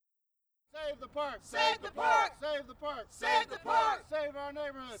Save the park! Save the park! Save the park! Save the park! Save our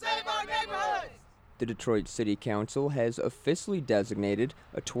neighborhoods! Save our neighborhoods! The Detroit City Council has officially designated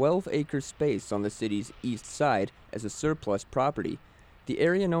a 12-acre space on the city's east side as a surplus property. The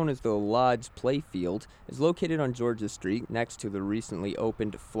area known as the Lodge Playfield is located on Georgia Street next to the recently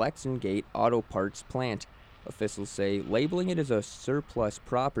opened Flex and Gate Auto Parts plant. Officials say labeling it as a surplus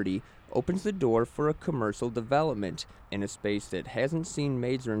property opens the door for a commercial development in a space that hasn't seen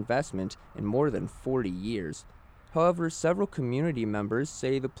major investment in more than 40 years. However, several community members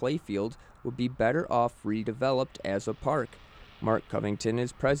say the Playfield would be better off redeveloped as a park. Mark Covington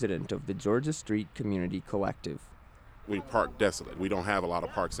is president of the Georgia Street Community Collective. We park desolate. We don't have a lot of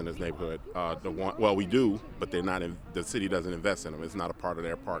parks in this neighborhood. We do, but they're not. The city doesn't invest in them. It's not a part of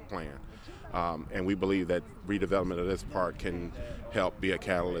their park plan. And we believe that redevelopment of this park can help be a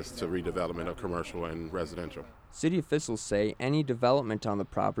catalyst to redevelopment of commercial and residential. City officials say any development on the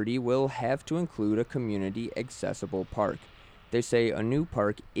property will have to include a community-accessible park. They say a new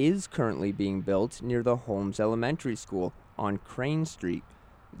park is currently being built near the Holmes Elementary School on Crane Street.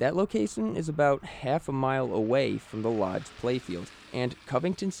 That location is about half a mile away from the Lodge Playfield, and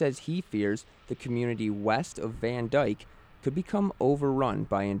Covington says he fears the community west of Van Dyke could become overrun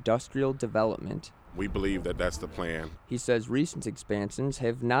by industrial development. We believe that that's the plan. He says recent expansions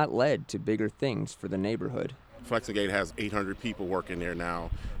have not led to bigger things for the neighborhood. Flex and Gate has 800 people working there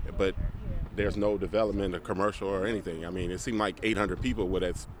now, but there's no development of commercial or anything. I mean, it seemed like 800 people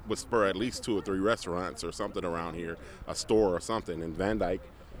would spur at least 2 or 3 restaurants or something around here, a store or something, and Van Dyke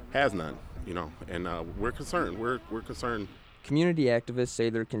has none, and we're concerned. We're concerned. Community activists say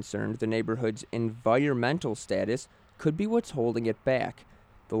they're concerned the neighborhood's environmental status could be what's holding it back.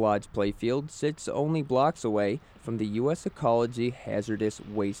 The Lodge Playfield sits only blocks away from the U.S. Ecology Hazardous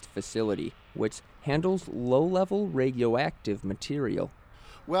Waste Facility, which handles low-level radioactive material.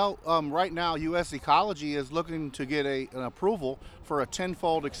 Well, right now, U.S. Ecology is looking to get an approval for a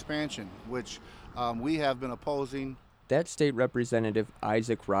 10-fold expansion, which we have been opposing. That's State Representative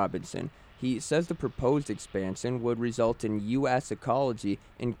Isaac Robinson. He says the proposed expansion would result in U.S. Ecology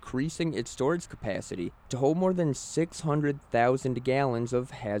increasing its storage capacity to hold more than 600,000 gallons of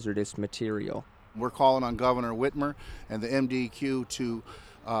hazardous material. We're calling on Governor Whitmer and the MDQ to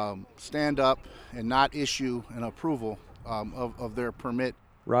stand up and not issue an approval of their permit.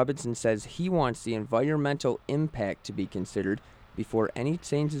 Robinson says he wants the environmental impact to be considered before any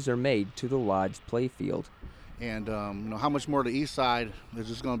changes are made to the Lodge Playfield. And how much more to the east side is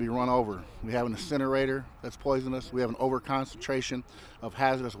just going to be run over. We have an incinerator that's poisonous. We have an overconcentration of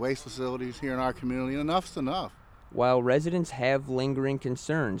hazardous waste facilities here in our community. Enough's enough. While residents have lingering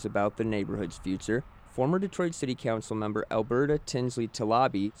concerns about the neighborhood's future, former Detroit City Council member Alberta Tinsley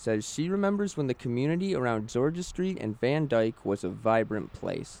Talabi says she remembers when the community around Georgia Street and Van Dyke was a vibrant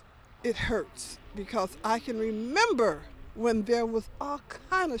place. It hurts because I can remember when there was all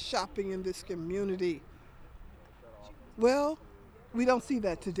kind of shopping in this community. Well, we don't see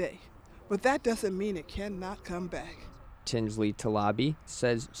that today, but that doesn't mean it cannot come back. Tinsley Talabi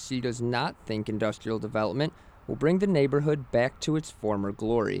says she does not think industrial development will bring the neighborhood back to its former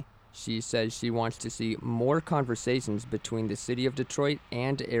glory. She says she wants to see more conversations between the city of Detroit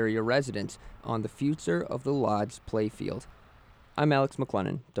and area residents on the future of the Lodge Playfield. I'm Alex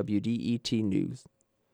McLennan, WDET News.